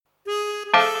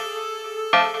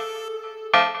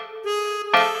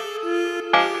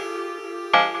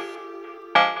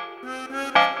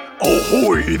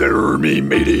Ahoy there, me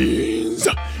mateys!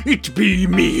 It be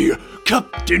me,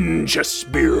 Captain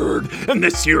Chessbeard, and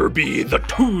this here be the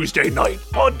Tuesday Night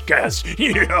Podcast.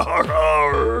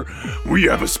 We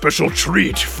have a special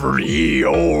treat for ye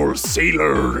all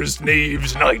sailors,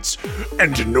 knaves, knights,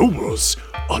 and nobles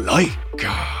alike.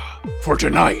 For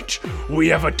tonight, we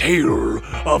have a tale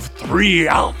of 3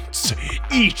 aunts,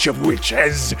 each of which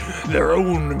has their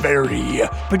own very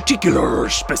particular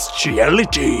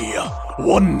speciality.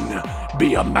 One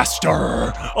be a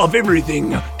master of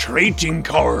everything trading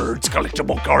cards,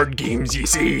 collectible card games, ye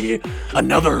see.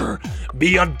 Another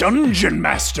be a dungeon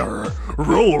master,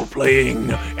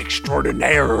 role-playing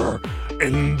extraordinaire.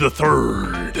 And the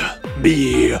third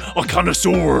be a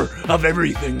connoisseur of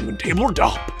everything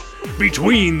tabletop.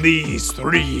 Between these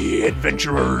 3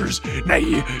 adventurers,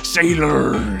 nay,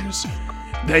 sailors,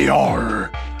 they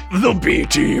are the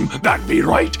B-Team. That be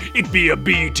right, it be a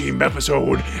B-Team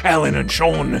episode. Alan and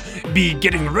Sean be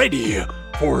getting ready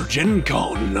for Gen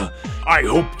Con. I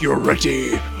hope you're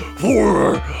ready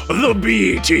for the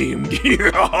B-Team.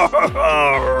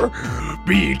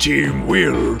 B-Team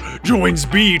Will joins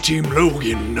B-Team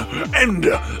Logan and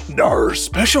our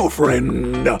special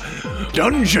friend,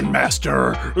 Dungeon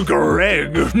Master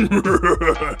Greg.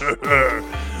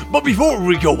 But before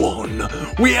we go on,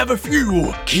 we have a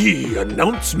few key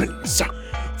announcements.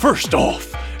 First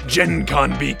off, Gen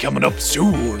Con be coming up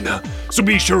soon, so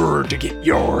be sure to get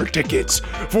your tickets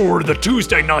for the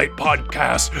Tuesday Night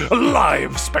Podcast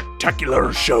live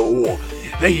spectacular show.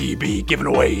 They be giving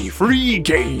away free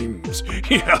games.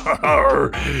 Ye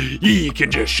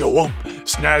can just show up,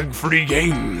 snag free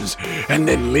games, and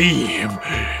then leave.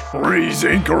 Raise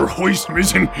anchor, hoist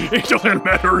mizzen. It doesn't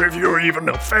matter if you're even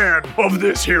a fan of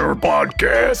this here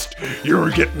podcast. You're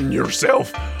getting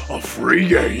yourself a free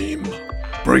game.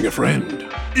 Bring a friend.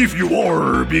 If you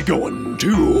are be going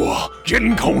to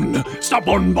Gen Con, stop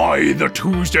on by the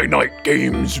Tuesday Night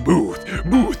Games booth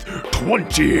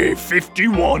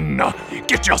 2051.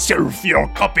 Get yourself your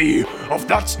copy of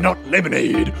That's Not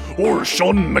Lemonade or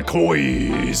Sean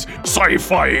McCoy's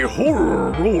sci-fi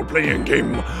horror role-playing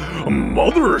game,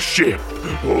 Mothership.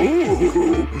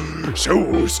 Oh,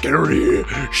 so scary,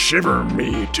 shiver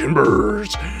me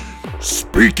timbers.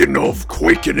 Speaking of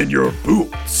quaking in your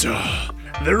boots,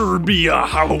 there'll be a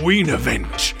Halloween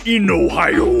event in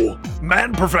Ohio.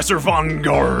 Mad Professor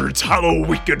Vanguard's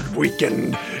Hallow-Wicked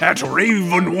Weekend at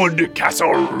Ravenwood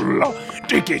Castle.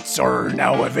 Tickets are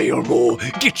now available.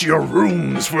 Get your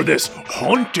rooms for this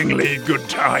hauntingly good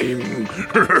time.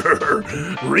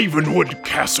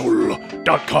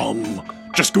 Ravenwoodcastle.com.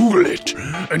 Just Google it.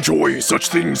 Enjoy such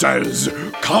things as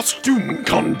costume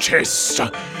contests,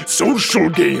 social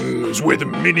games with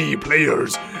mini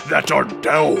players that are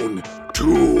down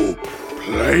to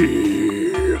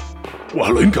play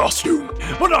while in costume.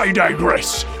 But I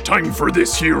digress. Time for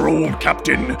this here old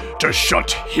captain to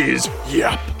shut his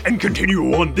yap and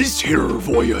continue on this here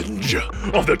voyage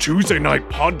of the Tuesday Night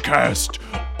Podcast,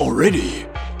 already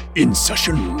in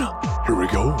session. Here we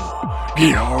go.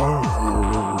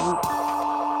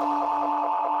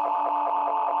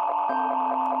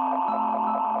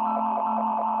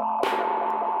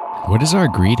 What is our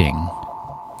greeting?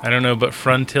 I don't know, but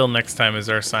Frontil next time is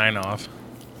our sign-off.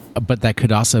 But that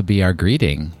could also be our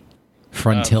greeting.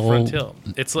 Frontil.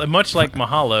 It's much like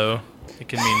mahalo. It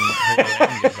can mean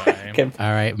hello and goodbye.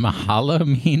 All right,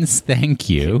 mahalo means thank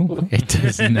you. It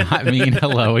does not mean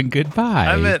hello and goodbye.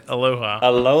 I meant aloha.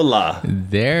 Alola.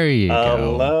 There you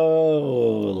go.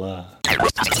 Alola.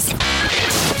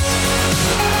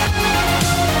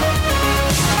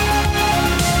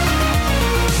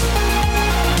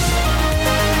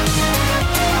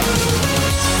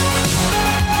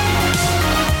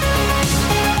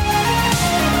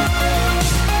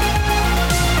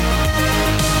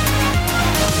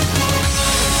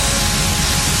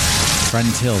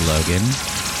 Frontil, Logan.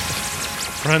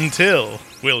 Frontil,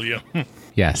 William.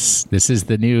 Yes, this is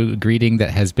the new greeting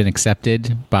that has been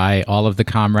accepted by all of the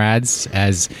comrades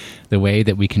as the way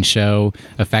that we can show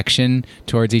affection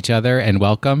towards each other and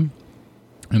welcome,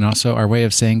 and also our way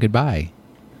of saying goodbye.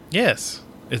 Yes,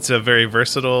 it's a very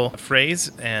versatile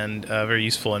phrase and very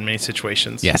useful in many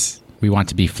situations. Yes, we want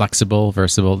to be flexible,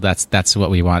 versatile. That's what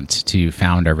we want to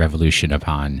found our revolution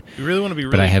upon. We really want to be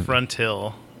really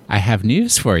frontil. I have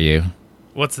news for you.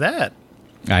 What's that?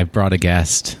 I brought a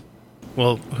guest.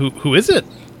 Well, who is it?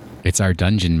 It's our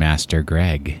dungeon master,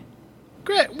 Greg.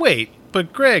 Wait, but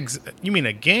you mean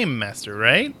a game master,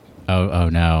 right? Oh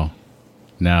no.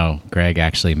 No, Greg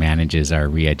actually manages our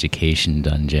re-education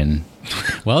dungeon.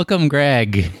 Welcome,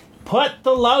 Greg. Put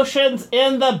the lotions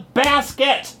in the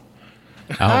basket.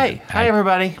 Hi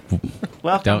everybody.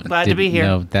 Welcome. Glad to be here.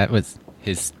 No, that was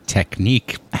his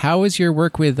technique. How has your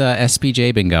work with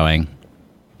SPJ been going?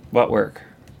 What work?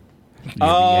 You're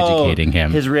re-educating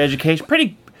him. His re-education,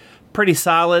 pretty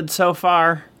solid so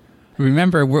far.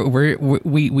 Remember,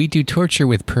 we do torture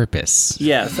with purpose.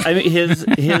 Yes, I mean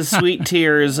his sweet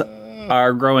tears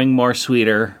are growing more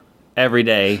sweeter every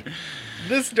day.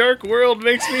 This dark world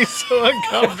makes me so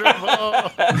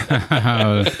uncomfortable.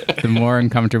 The more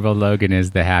uncomfortable Logan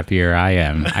is, the happier I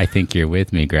am. I think you're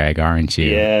with me, Greg, aren't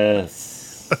you?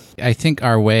 Yes. I think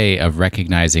our way of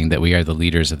recognizing that we are the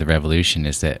leaders of the revolution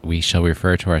is that we shall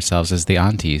refer to ourselves as the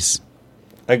aunties.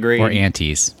 Agreed. Or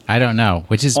aunties. I don't know.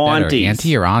 Which is better, Aunties.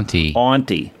 auntie or auntie?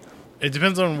 Auntie. It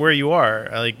depends on where you are.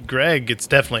 Like Greg, it's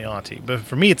definitely auntie, but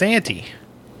for me, it's auntie.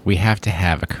 We have to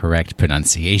have a correct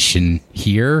pronunciation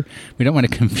here. We don't want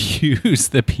to confuse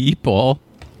the people.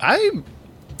 I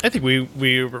think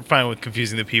we were fine with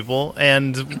confusing the people,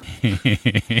 and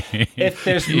If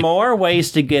there's more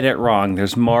ways to get it wrong,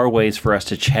 there's more ways for us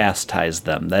to chastise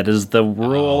them. That is the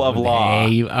rule of law.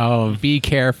 Hey, be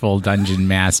careful, Dungeon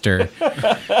Master.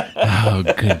 Oh,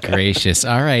 good gracious.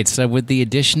 All right, so with the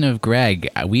addition of Greg,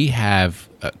 we have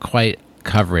quite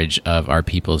coverage of our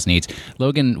people's needs.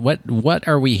 Logan, what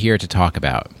are we here to talk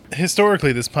about?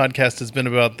 historically, this podcast has been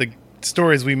about the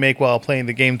stories we make while playing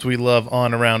the games we love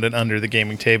on, around, and under the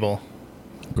gaming table.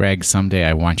 Greg, someday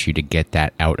I want you to get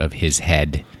that out of his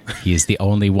head. He is the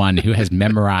only one who has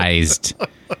memorized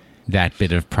that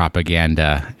bit of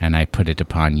propaganda, and I put it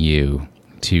upon you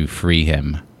to free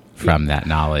him from that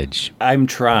knowledge. I'm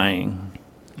trying.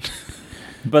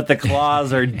 But the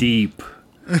claws are deep.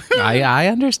 I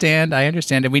understand,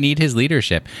 and we need his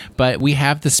leadership. But we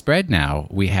have the spread now.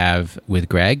 We have, with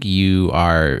Greg, you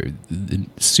are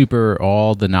super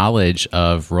all the knowledge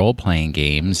of role-playing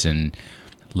games, and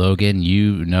Logan,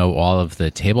 you know all of the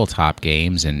tabletop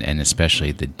games, and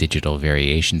especially the digital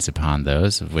variations upon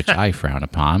those, of which I frown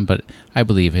upon, but I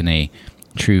believe in a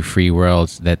true free world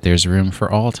that there's room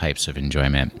for all types of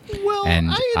enjoyment. Well,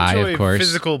 And I enjoy of course,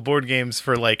 physical board games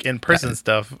for like in-person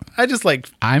stuff. I just like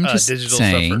I'm just digital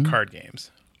saying, stuff for card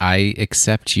games. I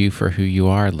accept you for who you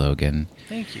are, Logan.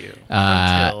 Thank you.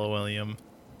 Frontill, William.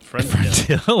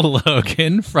 Frontill. Frontill,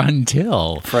 Logan.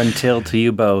 Frontill. Frontill to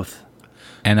you both.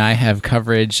 And I have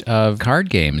coverage of card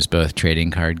games, both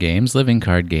trading card games, living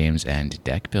card games, and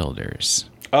deck builders.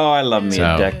 Oh, I love me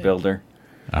So- a deck builder.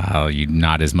 Oh, you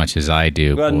not as much as I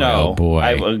do. Well, boy, no, oh boy.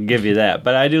 I will give you that.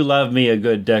 But I do love me a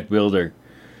good deck builder.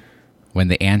 When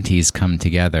the antes come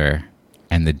together,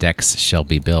 and the decks shall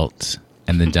be built,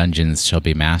 and the dungeons shall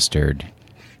be mastered,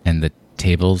 and the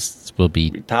tables will be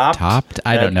Topped?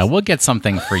 I don't know. That's- We'll get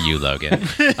something for you, Logan.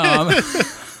 Oh,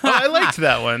 I liked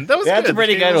that one. That was That's good. a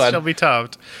pretty The good tables one. Shall be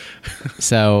topped.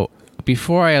 So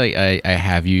before I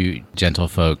have you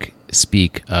gentlefolk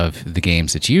speak of the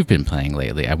games that you've been playing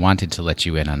lately, I wanted to let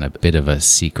you in on a bit of a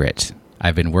secret.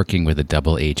 I've been working with a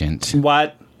double agent.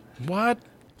 What? What?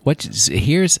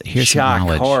 Here's some Shock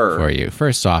knowledge horror. for you.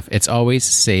 First off, it's always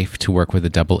safe to work with a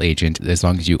double agent as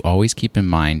long as you always keep in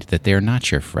mind that they're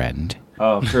not your friend.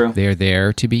 Oh, true. They're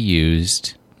there to be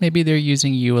used. Maybe they're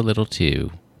using you a little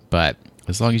too, but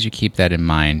as long as you keep that in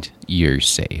mind, you're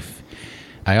safe.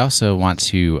 I also want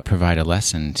to provide a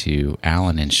lesson to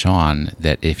Alan and Sean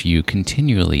that if you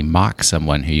continually mock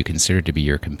someone who you consider to be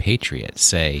your compatriot,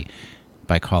 say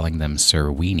by calling them Sir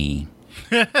Weenie,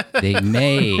 they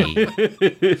may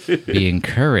be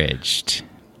encouraged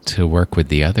to work with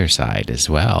the other side as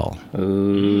well.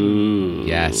 Ooh.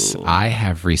 Yes, I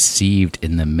have received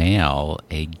in the mail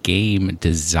a game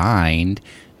designed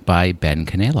by Ben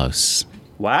Canelos.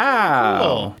 Wow.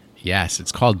 Oh. Yes,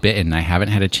 it's called Bitten. I haven't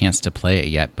had a chance to play it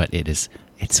yet, but it's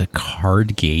a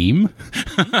card game.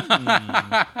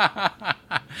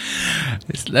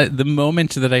 The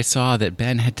moment that I saw that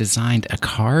Ben had designed a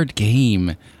card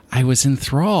game, I was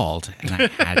enthralled, and I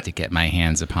had to get my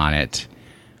hands upon it.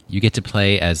 You get to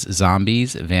play as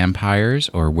zombies, vampires,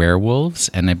 or werewolves,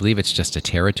 and I believe it's just a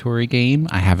territory game.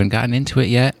 I haven't gotten into it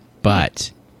yet,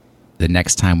 but the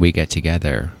next time we get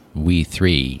together, we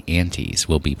three aunties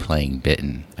will be playing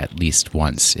Bitten at least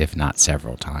once, if not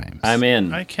several times. I'm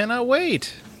in. I cannot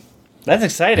wait. That's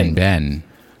And exciting. Ben,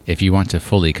 if you want to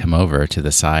fully come over to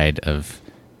the side of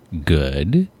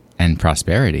good and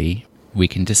prosperity, we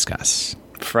can discuss.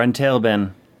 Frontail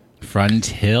Ben.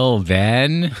 Frontill,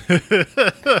 Ben.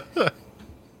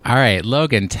 All right,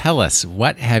 Logan, tell us,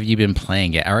 what have you been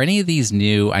playing yet? Are any of these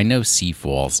new? I know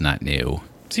Seafall's not new.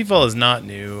 Seafall is not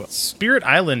new. Spirit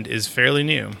Island is fairly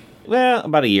new. Well,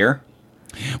 about a year.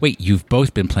 Wait, you've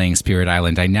both been playing Spirit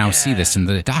Island. I now see this in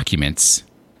the documents.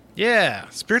 Yeah,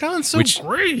 Spirit Island's so Which-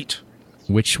 great.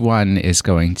 Which one is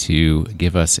going to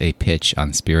give us a pitch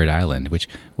on Spirit Island?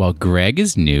 Well, Greg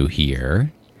is new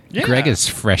here. Yeah. Greg is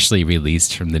freshly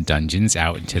released from the dungeons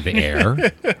out into the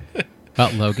air.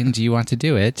 Well, Logan, do you want to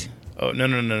do it? Oh, no.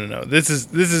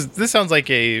 This sounds like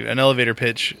an elevator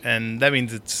pitch, and that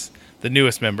means it's the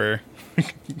newest member.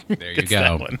 There you Gets go.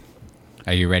 that one.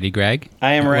 Are you ready, Greg?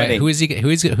 I am ready. Wait,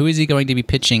 who is he going to be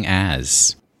pitching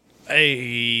as?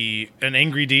 An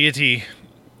angry deity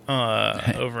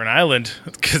over an island,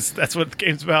 because that's what the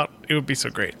game's about. It would be so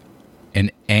great. An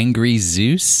angry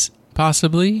Zeus,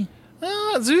 possibly?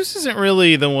 Zeus isn't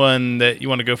really the one that you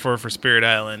want to go for Spirit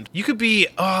Island. You could be,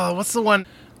 what's the one?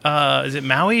 Is it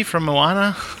Maui from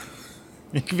Moana?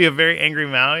 You could be a very angry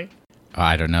Maui.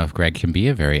 I don't know if Greg can be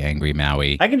a very angry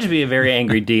Maui. I can just be a very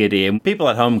angry deity, and people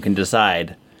at home can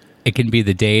decide. It can be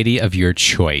the deity of your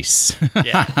choice.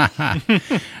 Yeah.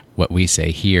 What we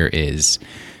say here is,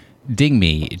 ding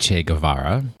me, Che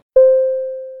Guevara.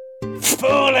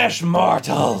 Foolish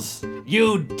mortals!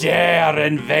 You dare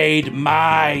invade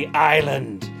my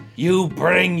island! You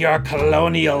bring your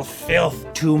colonial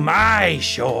filth to my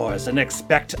shores and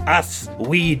expect us,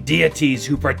 we deities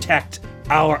who protect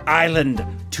our island,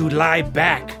 to lie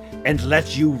back and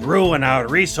let you ruin our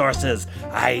resources.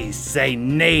 I say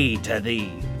nay to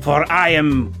thee, for I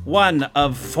am one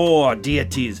of 4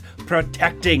 deities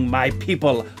protecting my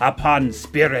people upon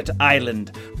Spirit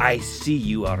Island. I see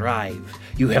you arrive.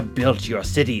 You have built your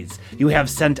cities. You have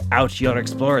sent out your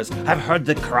explorers. I've heard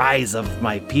the cries of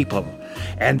my people,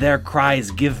 and their cries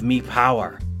give me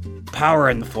power. Power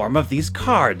in the form of these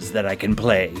cards that I can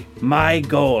play. My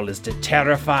goal is to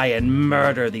terrify and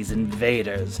murder these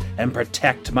invaders and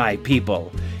protect my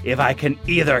people. If I can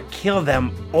either kill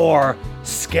them or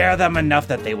scare them enough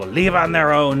that they will leave on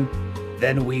their own,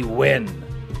 then we win.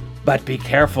 But be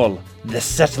careful, the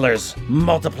settlers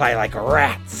multiply like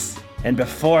rats. And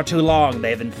before too long,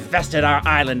 they've infested our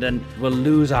island and will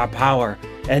lose our power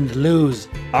and lose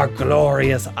our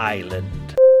glorious island.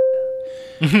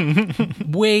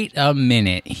 Wait a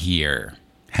minute here.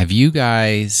 Have you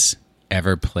guys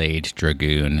ever played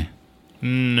Dragoon?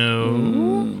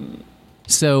 No.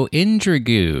 So in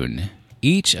Dragoon,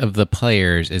 each of the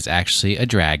players is actually a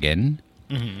dragon.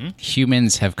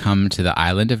 Humans have come to the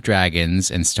Island of Dragons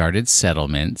and started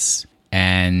settlements.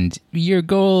 And your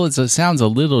goal sounds a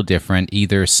little different,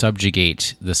 either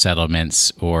subjugate the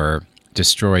settlements or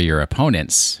destroy your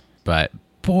opponents. But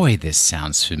boy, this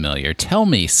sounds familiar. Tell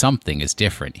me something is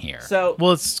different here. So,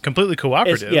 Well, it's completely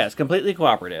cooperative. it's completely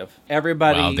cooperative.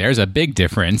 Everybody. Well, there's a big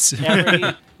difference.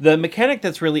 The mechanic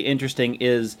that's really interesting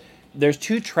is there's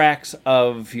 2 tracks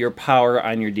of your power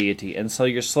on your deity, and so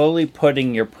you're slowly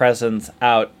putting your presence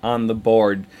out on the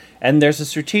board. And there's a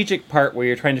strategic part where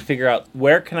you're trying to figure out,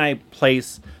 where can I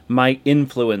place my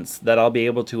influence that I'll be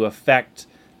able to affect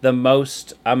the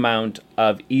most amount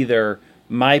of either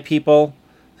my people,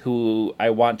 who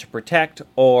I want to protect,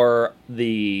 or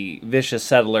the vicious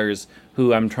settlers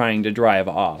who I'm trying to drive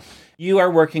off. You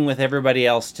are working with everybody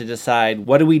else to decide,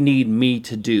 what do we need me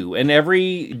to do? And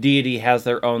every deity has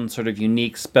their own sort of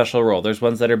unique special role. There's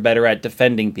ones that are better at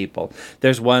defending people.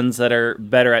 There's ones that are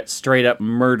better at straight up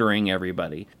murdering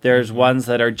everybody. There's ones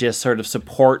that are just sort of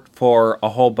support for a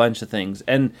whole bunch of things.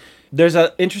 And there's an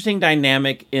interesting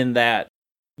dynamic in that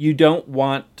you don't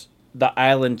want the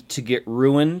island to get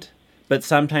ruined, but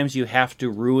sometimes you have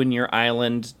to ruin your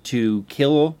island to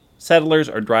kill settlers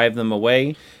or drive them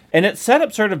away. And it's set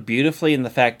up sort of beautifully in the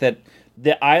fact that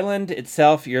the island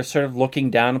itself, you're sort of looking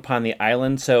down upon the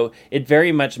island, so it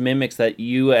very much mimics that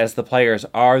you as the players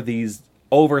are these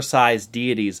oversized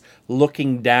deities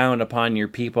looking down upon your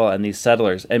people and these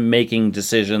settlers and making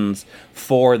decisions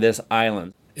for this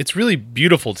island. It's really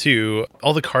beautiful, too.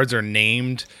 All the cards are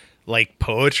named like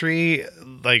poetry,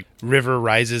 like River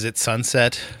Rises at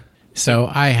Sunset. So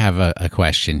I have a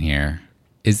question here.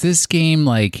 Is this game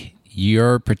like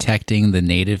you're protecting the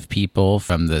native people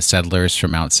from the settlers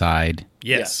from outside?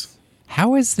 Yes.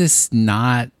 How is this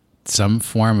not some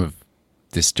form of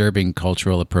disturbing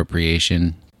cultural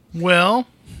appropriation? Well,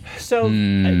 So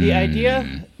the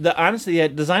idea, honestly, the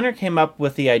designer came up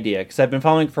with the idea, because I've been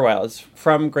following it for a while. It's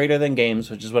from Greater Than Games,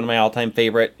 which is one of my all-time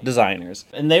favorite designers.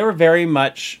 And they were very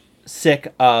much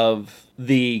sick of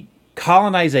the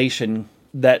colonization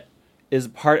that is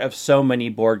part of so many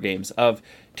board games, of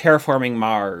terraforming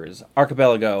Mars,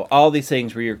 Archipelago, all these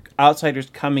things where you're outsiders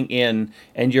coming in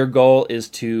and your goal is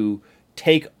to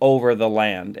take over the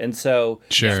land. And so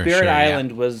Spirit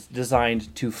Island was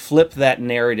designed to flip that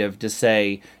narrative to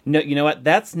say, no, you know what,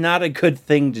 that's not a good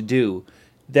thing to do.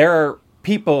 There are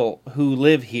people who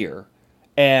live here,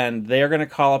 and they're going to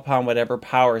call upon whatever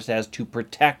powers has to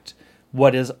protect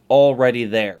what is already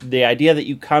there. The idea that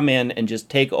you come in and just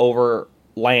take over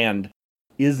land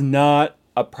is not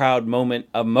a proud moment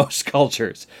of most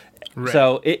cultures. Right.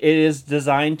 So it is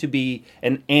designed to be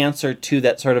an answer to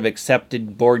that sort of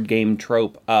accepted board game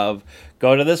trope of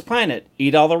go to this planet,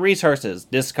 eat all the resources,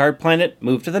 discard planet,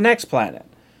 move to the next planet.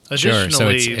 Sure. So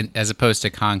it's Additionally, as opposed to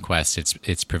conquest,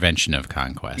 it's prevention of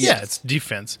conquest. yeah, it's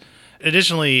defense.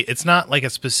 Additionally, it's not like a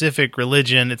specific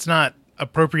religion. It's not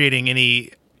appropriating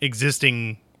any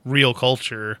existing real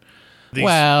culture.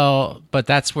 Well, but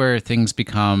that's where things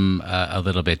become a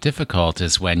little bit difficult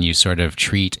is when you sort of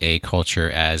treat a culture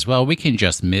as, well, we can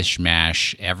just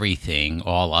mishmash everything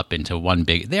all up into one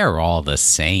big, they're all the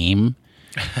same,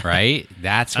 right?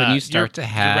 That's when you start to you're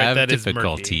right, have that is murky.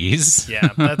 difficulties.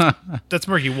 Yeah, that's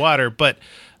murky water, but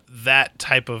that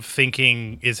type of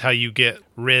thinking is how you get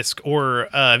Risk. Or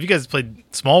have you guys played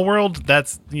Small World?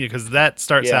 That's because that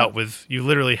starts out with you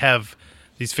literally have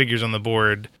these figures on the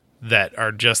board that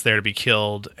are just there to be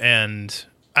killed, and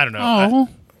I don't know. Oh.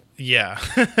 Yeah,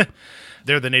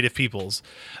 they're the native peoples.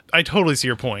 I totally see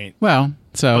your point. Well,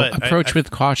 so But approach I-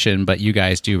 with caution, but you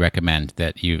guys do recommend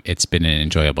that it's been an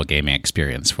enjoyable gaming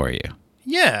experience for you.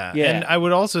 Yeah. Yeah. And I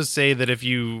would also say that if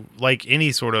you like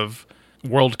any sort of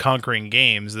world conquering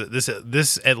games, that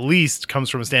this at least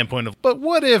comes from a standpoint of, but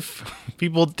what if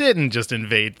people didn't just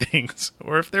invade things,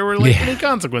 or if there were like Yeah. any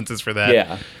consequences for that?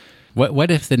 Yeah.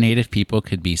 What if the native people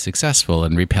could be successful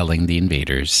in repelling the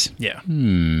invaders? Yeah.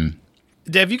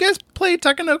 Have you guys played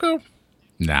Takenoko?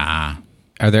 Nah.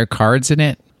 Are there cards in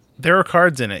it? There are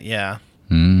cards in it. Yeah.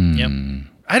 Yep.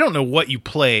 I don't know what you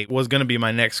play was going to be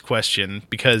my next question,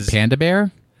 because Panda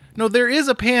Bear? no, there is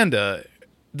a panda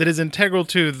that is integral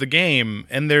to the game,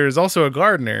 and there's also a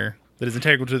gardener that is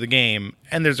integral to the game,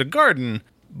 and there's a garden,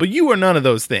 but you are none of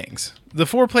those things. The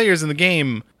 4 players in the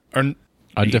game are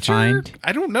Undefined? nature?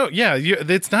 I don't know. Yeah,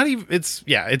 it's not even. It's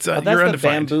That's you're the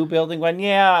undefined. bamboo building one.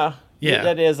 Yeah. Yeah.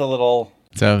 That is a little.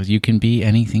 So you can be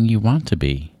anything you want to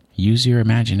be. Use your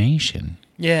imagination.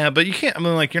 Yeah, but you can't. I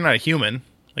mean, like, you're not a human.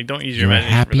 Like, don't use your You're a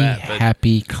imagination happy, for that. But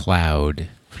happy cloud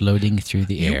floating through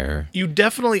the air. you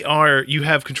definitely are. You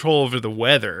have control over the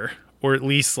weather, or at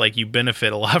least like you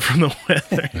benefit a lot from the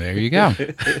weather. There you go.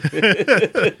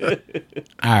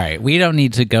 All right. We don't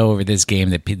need to go over this game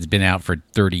that's been out for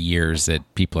 30 years that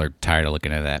people are tired of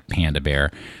looking at that panda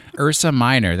bear. Ursa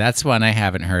Minor. That's one I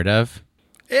haven't heard of.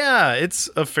 Yeah, it's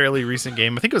a fairly recent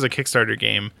game. I think it was a Kickstarter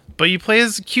game. But you play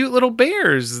as cute little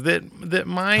bears that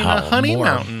mine a honey more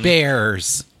mountain.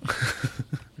 bears.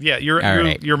 Yeah, you're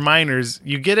right. you're miners.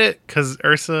 You get it because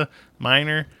Ursa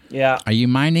Minor. Yeah. Are you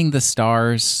mining the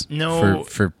stars No.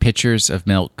 for pitchers of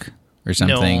milk or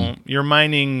something? No, you're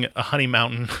mining a honey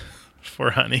mountain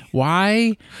for honey.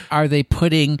 Why are they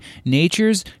putting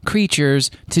nature's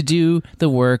creatures to do the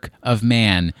work of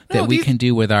man that No, we these- can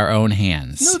do with our own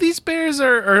hands? No, these bears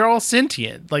are all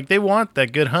sentient. Like, they want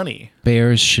that good honey.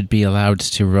 Bears should be allowed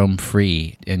to roam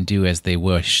free and do as they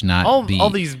wish, not All be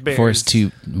these bears- forced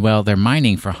to. Well, they're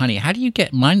mining for honey. How do you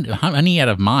get honey out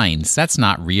of mines? That's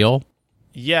not real.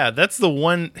 Yeah, that's the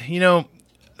one.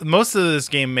 Most of this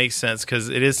game makes sense because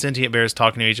it is sentient bears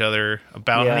talking to each other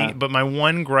about Yeah. honey. But my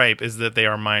one gripe is that they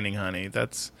are mining honey.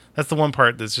 That's the one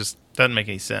part that's just doesn't make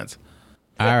any sense.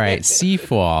 All right,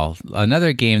 Seafall,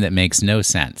 another game that makes no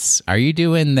sense. Are you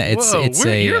doing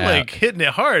the? You're like hitting it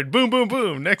hard. Boom, boom,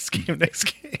 boom. Next game.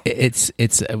 It's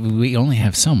we only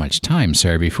have so much time,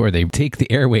 sir, before they take the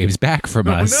airwaves back from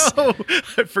us. No,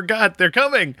 I forgot. They're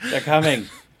coming. They're coming.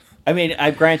 I mean,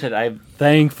 I've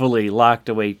thankfully locked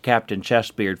away Captain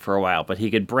Chestbeard for a while, but he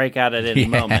could break out at any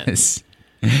moment. Yes.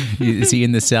 Is he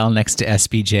in the cell next to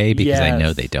SBJ? Because I know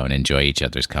Yes. they don't enjoy each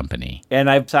other's company.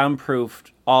 And I've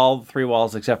soundproofed all 3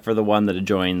 walls except for the one that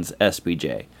adjoins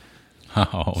SBJ.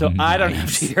 Oh, So I don't have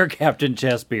nice. to hear Captain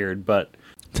Chestbeard, but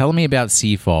Tell me about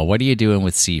Seafall. What are you doing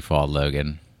with Seafall,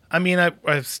 Logan? I mean,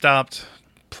 I've stopped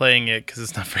playing it because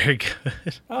it's not very good.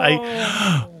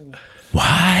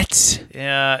 What?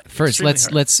 Yeah. First,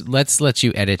 extremely hard. let's let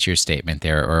you edit your statement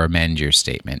there or amend your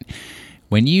statement.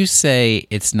 When you say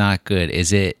it's not good,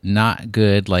 is it not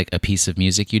good like a piece of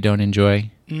music you don't enjoy?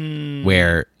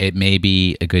 Where it may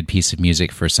be a good piece of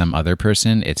music for some other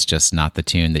person, it's just not the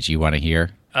tune that you want to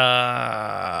hear?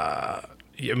 I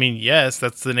mean, yes,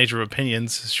 that's the nature of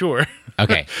opinions. Sure.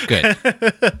 Okay, good.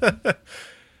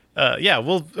 Yeah,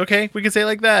 well, okay, we can say it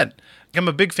like that. I'm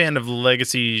a big fan of the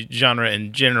legacy genre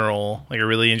in general. Like, I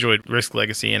really enjoyed Risk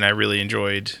Legacy, and I really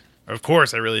enjoyed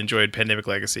Pandemic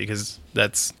Legacy, because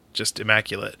that's just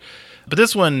immaculate. But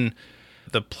this one,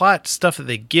 the plot stuff that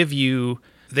they give you,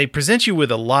 they present you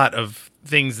with a lot of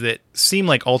things that seem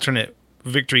like alternate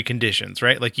victory conditions,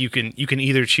 right? Like, you can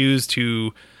either choose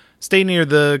to stay near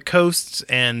the coasts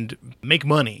and make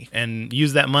money and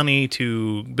use that money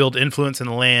to build influence in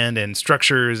the land and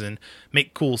structures and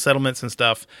make cool settlements and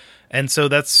stuff. And so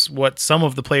that's what some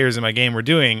of the players in my game were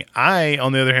doing. I,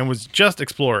 on the other hand, was just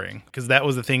exploring because that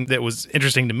was the thing that was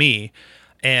interesting to me.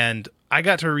 And I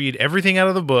got to read everything out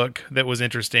of the book that was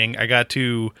interesting. I got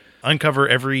to uncover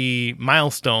every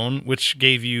milestone, which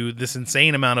gave you this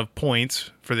insane amount of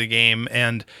points for the game.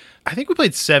 And I think we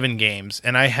played 7 games,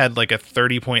 and I had like a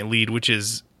 30-point lead, which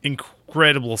is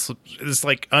incredible. It's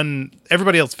like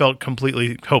everybody else felt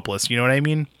completely hopeless. You know what I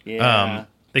mean? Yeah.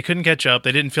 They couldn't catch up.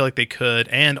 They didn't feel like they could.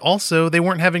 And also, they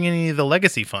weren't having any of the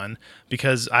legacy fun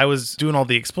because I was doing all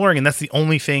the exploring, and that's the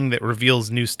only thing that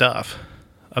reveals new stuff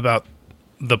about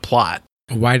the plot.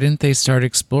 Why didn't they start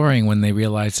exploring when they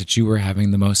realized that you were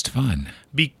having the most fun?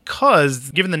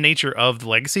 Because, given the nature of the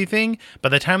legacy thing, by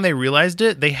the time they realized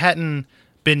it, they hadn't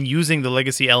been using the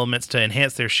legacy elements to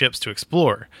enhance their ships to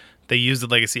explore. They used the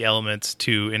legacy elements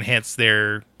to enhance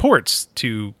their ports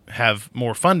to have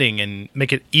more funding and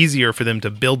make it easier for them to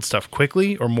build stuff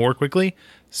quickly or more quickly.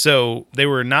 So they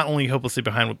were not only hopelessly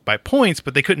behind by points,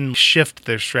 but they couldn't shift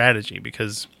their strategy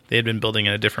because they had been building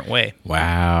in a different way.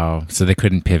 Wow. So they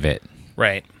couldn't pivot.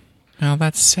 Right. Well,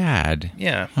 that's sad.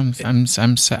 Yeah. I'm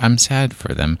sad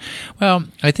for them. Well,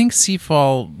 I think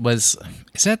Seafall is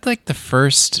that like the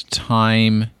first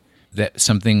time that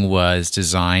something was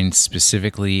designed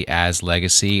specifically as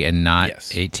legacy and not Yes.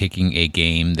 taking a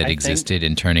game that I existed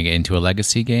and turning it into a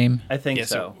legacy game? I think Yeah,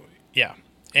 so. Yeah.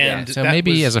 And So that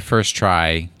maybe was- as a first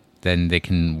try, then they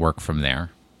can work from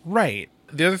there. Right.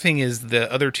 The other thing is the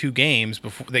other 2 games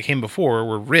that came before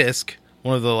were Risk,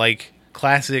 one of the like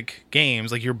classic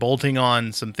games, like you're bolting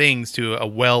on some things to a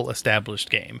well-established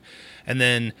game. And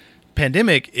then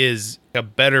Pandemic is a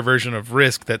better version of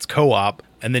Risk that's co-op,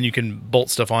 and then you can bolt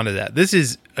stuff onto that. This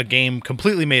is a game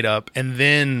completely made up and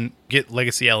then get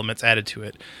legacy elements added to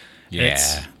it. And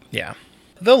Yeah. yeah.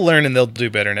 They'll learn and they'll do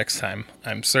better next time.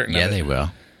 I'm certain Yeah, of it. they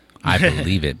will. I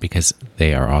believe it because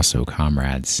they are also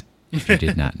comrades. If you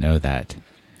did not know that.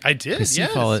 I did, yes.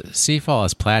 Seafall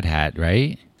is Plaid Hat,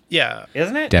 right? Yeah.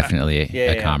 Isn't it? Definitely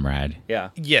Yeah, a yeah. comrade. Yeah.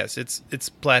 Yes, it's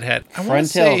Plaid Hat. I want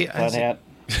to Frontill, say Plaid Hat.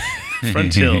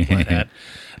 Frontill Plaid Hat.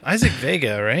 Isaac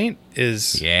Vega, right?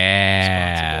 Is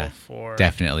Yeah. responsible for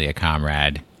Definitely a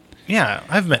comrade. Yeah,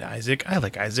 I've met Isaac. I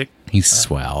like Isaac. He's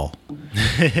swell.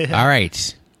 All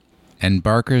right. And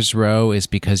Barker's Row is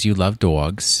because you love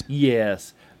dogs.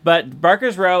 Yes. But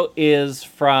Barker's Row is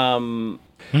from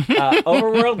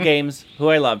Overworld Games, who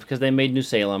I love because they made New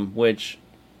Salem, which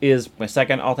is my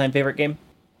second all-time favorite game.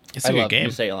 It's I a good love game.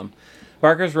 New Salem.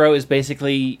 Barker's Row is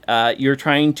basically you're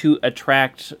trying to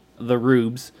attract the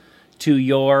rubes to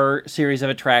your series of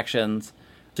attractions.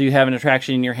 So you have an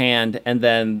attraction in your hand, and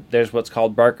then there's what's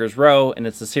called Barker's Row, and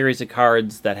it's a series of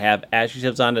cards that have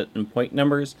adjectives on it and point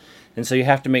numbers. And so you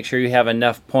have to make sure you have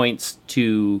enough points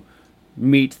to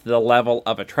meet the level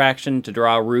of attraction to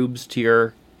draw rubes to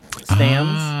your stands.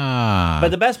 Ah.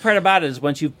 But the best part about it is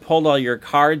once you've pulled all your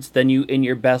cards, then you, in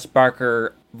your best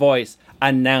Barker voice,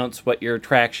 announce what your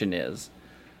attraction is,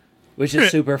 which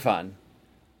is super fun.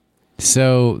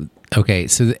 So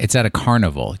it's at a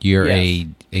carnival. You're Yes.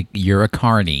 you're a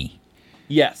carny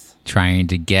Yes. trying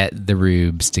to get the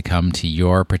rubes to come to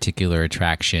your particular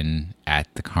attraction at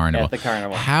the carnival. At the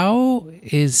carnival. How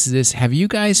is this? Have you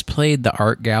guys played the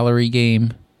art gallery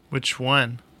game? Which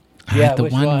one? Yeah, The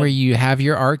which one one? where you have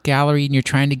your art gallery and you're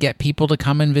trying to get people to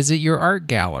come and visit your art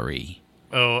gallery.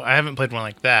 Oh, I haven't played one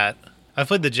like that. I've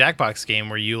played the Jackbox game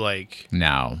where you like.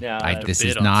 No, Yeah, this bid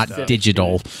is on not stuff.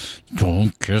 digital.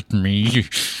 Don't get me.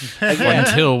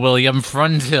 Frontill, William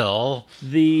Frontill.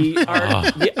 The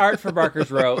art for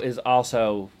Barker's Row is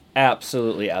also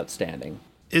absolutely outstanding.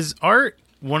 Is art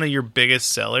one of your biggest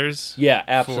sellers? Yeah, the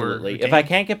absolutely. If game? I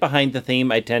can't get behind the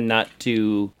theme, I tend not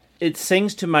to. It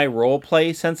sings to my role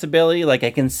play sensibility. Like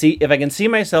if I can see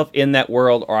myself in that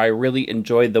world, or I really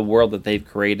enjoy the world that they've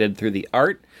created through the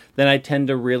art, then I tend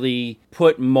to really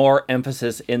put more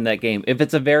emphasis in that game. If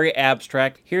it's a very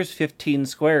abstract, here's 15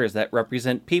 squares that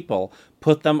represent people,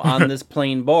 put them on this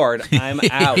plain board, I'm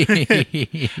out.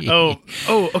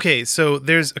 Okay. So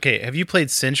have you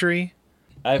played Century?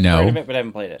 I've No. heard of it, but I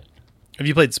haven't played it. Have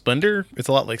you played Splendor? It's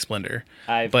a lot like Splendor.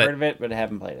 I've But- heard of it, but I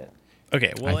haven't played it.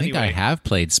 Okay. Well, I think anyway. I have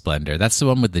played Splendor. That's the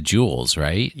one with the jewels,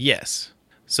 right? Yes.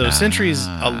 So Century's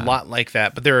a lot like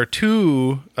that, but there are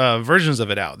two versions of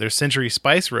it out. There's Century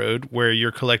Spice Road, where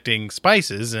you're collecting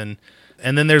spices, and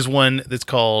And then there's one that's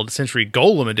called Century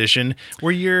Golem Edition,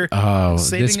 where you're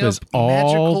saving this was up all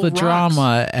magical the rocks.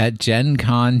 drama at Gen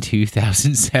Con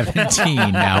 2017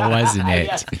 now, wasn't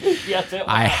it? Yes, it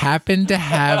I was. happen to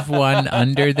have one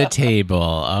under the table.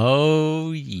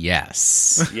 Oh,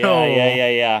 yes.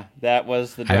 Yeah. That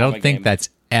was the I drama don't think game. that's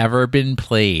ever been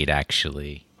played,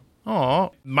 actually.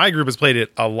 Oh, my group has played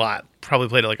it a lot. Probably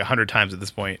played it like 100 times at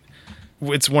this point.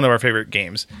 It's one of our favorite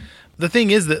games. The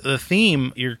thing is that the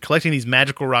theme, you're collecting these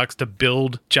magical rocks to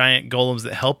build giant golems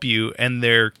that help you, and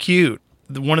they're cute.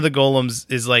 One of the golems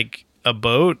is like a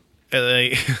boat.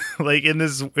 Like in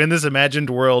this imagined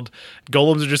world,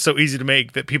 golems are just so easy to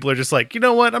make that people are just like, you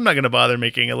know what? I'm not going to bother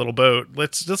making a little boat.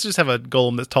 Let's just have a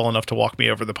golem that's tall enough to walk me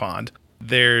over the pond.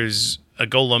 There's a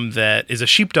golem that is a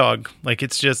sheepdog. Like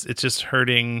it's just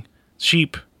herding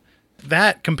sheep.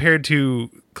 That compared to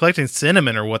collecting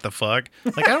cinnamon or what the fuck?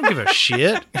 Like I don't give a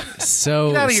shit.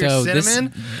 So, Get outta here, so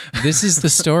Cinnamon. this is the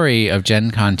story of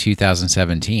Gen Con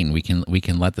 2017. We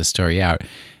can let the story out.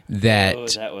 That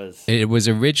was it was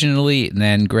originally, and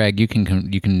then Greg, you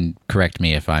can correct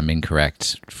me if I'm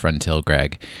incorrect, Frontil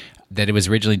Greg, that it was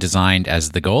originally designed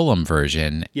as the Golem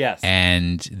version. Yes.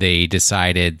 And they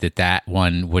decided that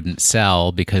one wouldn't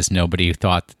sell because nobody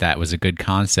thought that was a good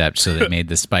concept, so they made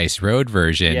the Spice Road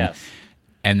version. Yes.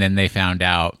 And then they found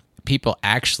out people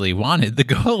actually wanted the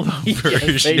Golem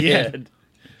version. Yes, they did.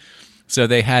 So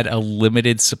they had a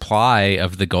limited supply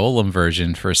of the Golem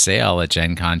version for sale at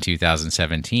Gen Con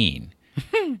 2017.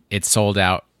 It sold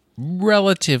out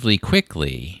relatively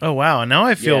quickly, Oh wow! Now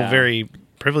I feel Yeah. very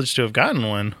privileged to have gotten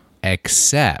one.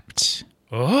 except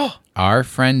Oh, our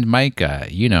friend Micah.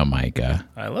 You know Micah.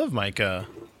 I love Micah.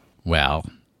 Well,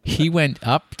 he went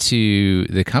up to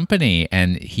the company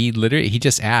and he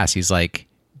just asked, he's like,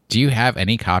 do you have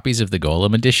any copies of the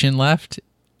Golem edition left?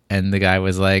 And the guy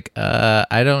was like,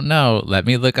 I don't know. Let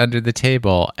me look under the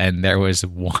table. And there was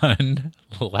one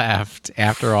left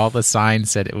after all the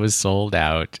signs said it was sold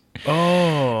out.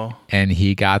 Oh, And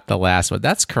he got the last one.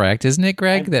 That's correct, isn't it,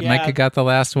 Greg? That Yeah. Micah got the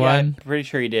last Yeah, one? I'm pretty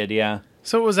sure he did, yeah.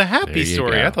 so it was a There happy you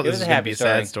story. go. I thought It this was was a going to happy be a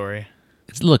sad story.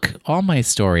 Look, all my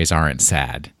stories aren't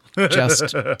sad.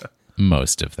 Just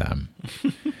most of them.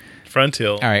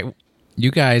 Frontil. All right. You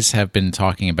guys have been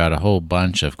talking about a whole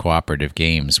bunch of cooperative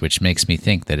games, which makes me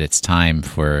think that it's time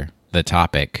for the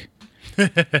topic.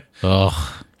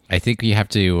 Oh, I think you have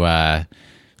to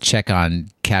check on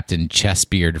Captain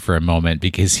Chessbeard for a moment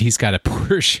because he's got a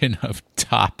portion of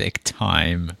topic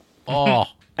time. Oh,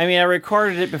 I mean, I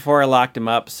recorded it before I locked him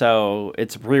up, so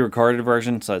it's a pre-recorded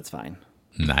version, so it's fine.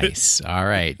 nice. All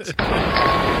right.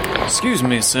 Excuse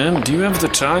me, Sam, do you have the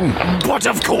time? But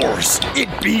of course, it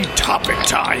be topic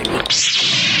time.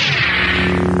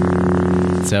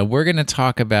 So we're going to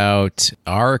talk about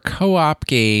our co-op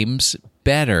games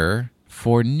better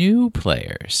for new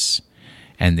players.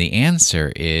 And the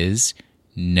answer is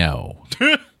no.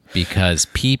 Because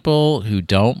people who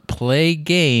don't play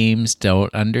games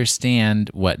don't understand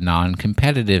what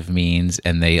non-competitive means,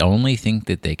 and they only think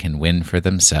that they can win for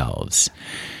themselves.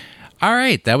 All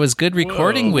right, that was good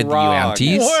recording with wrong.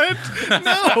 you, Aunties. What?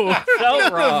 No,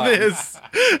 So wrong. this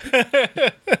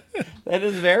That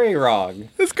is very wrong.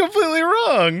 is completely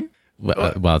wrong.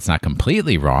 Well, it's not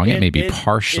completely wrong. It may be It-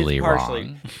 partially it's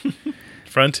partially. wrong.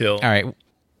 Frontil. All right.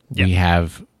 We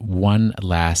have one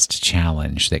last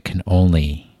challenge that can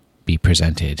only be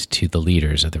presented to the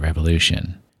leaders of the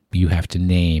revolution. You have to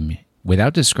name,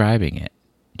 without describing it,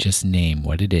 just name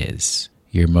what it is,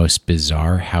 your most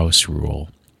bizarre house rule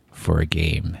for a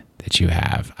game that you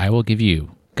have. I will give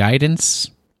you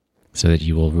guidance so that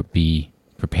you will be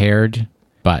prepared,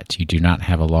 but you do not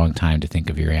have a long time to think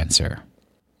of your answer.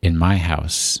 In my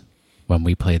house, when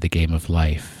we play the game of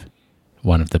life,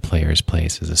 one of the players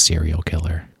plays as a serial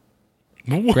killer.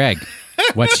 Greg,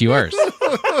 what's yours?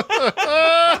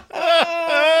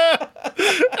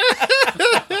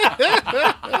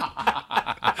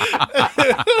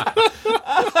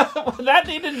 That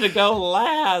needed to go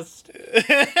last.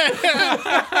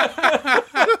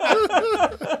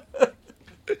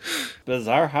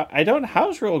 Bizarre. I don't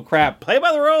house rule crap. Play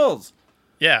by the rules.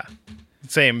 Yeah,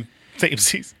 same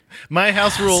season. My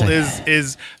house rule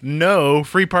is no,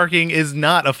 free parking is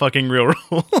not a fucking real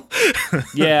rule.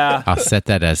 Yeah. I'll set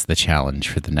that as the challenge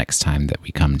for the next time that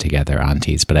we come together,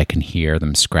 Aunties, but I can hear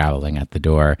them scrabbling at the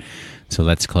door. So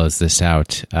let's close this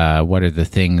out. What are the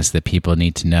things that people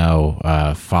need to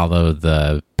know? Follow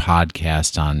the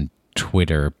podcast on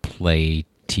Twitter, Play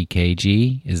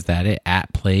TKG. Is that it?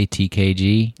 At Play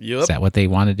TKG? Yep. Is that what they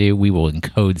want to do? We will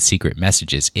encode secret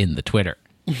messages in the Twitter.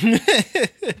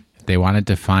 they wanted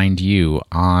to find you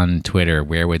on Twitter,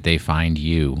 where would they find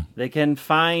you? They can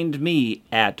find me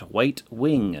at White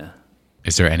Wing.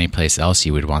 Is there any place else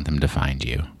you would want them to find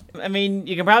you? I mean,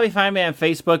 you can probably find me on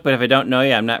Facebook, but if I don't know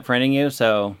you, I'm not friending you,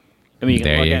 so... I mean,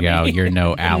 There you go. You're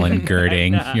no Alan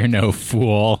Girding. You're no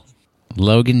fool.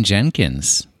 Logan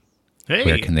Jenkins. Hey,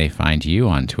 Where can they find you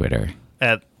on Twitter?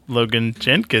 at Logan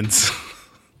Jenkins.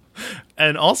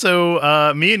 And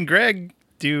also, me and Greg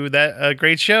do that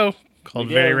great show called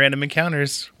We do. Very Random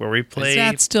Encounters, where we play Is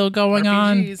that still going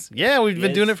on? RPGs. Yeah, we've been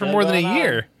It's doing it for still more than a going on.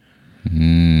 year.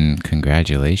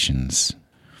 Congratulations.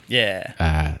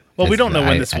 Yeah. Well, we don't know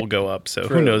when this will go up, so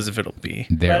who knows if it'll be.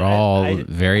 They're But all I-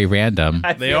 very random.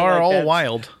 I They feel are like all that's-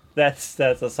 wild. That's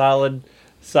a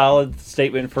solid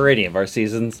statement for any of our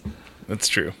seasons. That's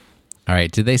true. All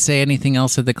right. Did they say anything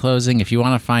else at the closing? If you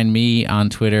want to find me on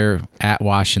Twitter, at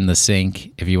Wash in the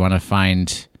Sink. If you want to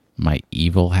find my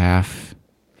evil half,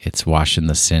 it's Wash in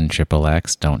the Sin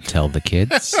XXX. Don't tell the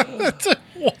kids.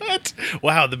 What?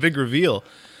 Wow, the big reveal.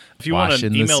 If you want Wash to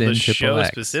in the email the Sin show XXX.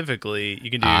 specifically, you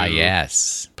can do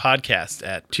Yes. podcast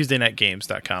at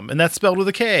TuesdayNightGames.com. And that's spelled with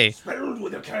a K. Spelled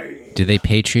with a K. Do they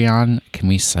Patreon? Can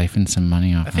we siphon some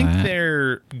money off I think that?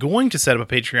 they're going to set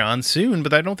up a Patreon soon,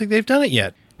 but I don't think they've done it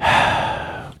yet.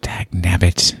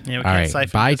 Dagnabbit. Yeah, we All can't right. siphon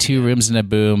Buy this 2 rooms and a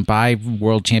boom. Buy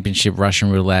World Championship Russian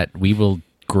roulette. We will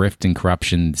grift and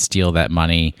corruption, steal that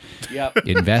money. Yep.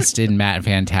 Invest in Matt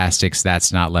Fantastics.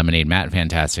 That's not lemonade. Matt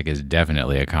Fantastic is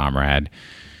definitely a comrade.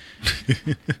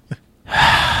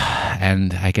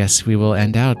 And I guess we will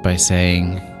end out by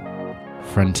saying,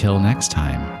 for until next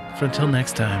time. For until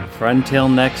next time. Until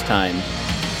next time.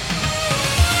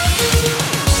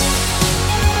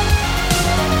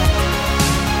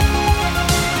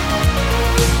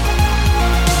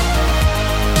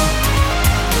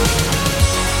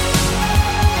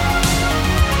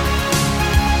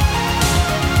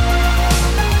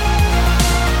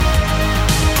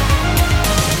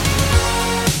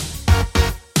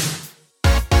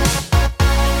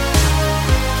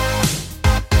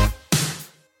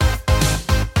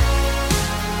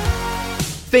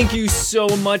 Thank you so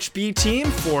much, B Team,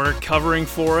 for covering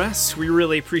for us. We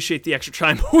really appreciate the extra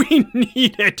time we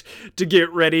needed to get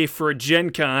ready for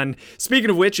Gen Con. Speaking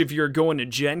of which, if you're going to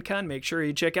Gen Con, make sure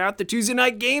you check out the Tuesday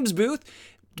Night Games booth.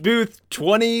 Booth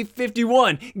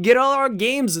 2051. Get all our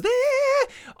games there.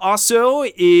 Also,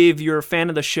 if you're a fan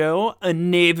of the show, a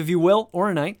knave if you will, or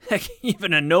a knight, heck,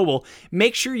 even a noble,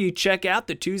 make sure you check out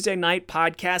the Tuesday Night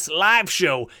Podcast live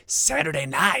show Saturday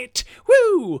night.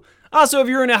 Woo! Also, if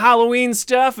you're into Halloween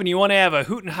stuff and you want to have a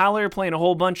hoot and holler playing a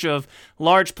whole bunch of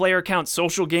large player count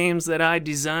social games that I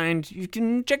designed, you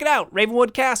can check it out,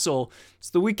 Ravenwood Castle. It's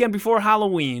the weekend before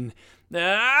Halloween. I'm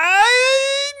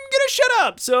gonna shut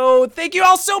up, so thank you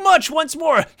all so much once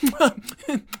more.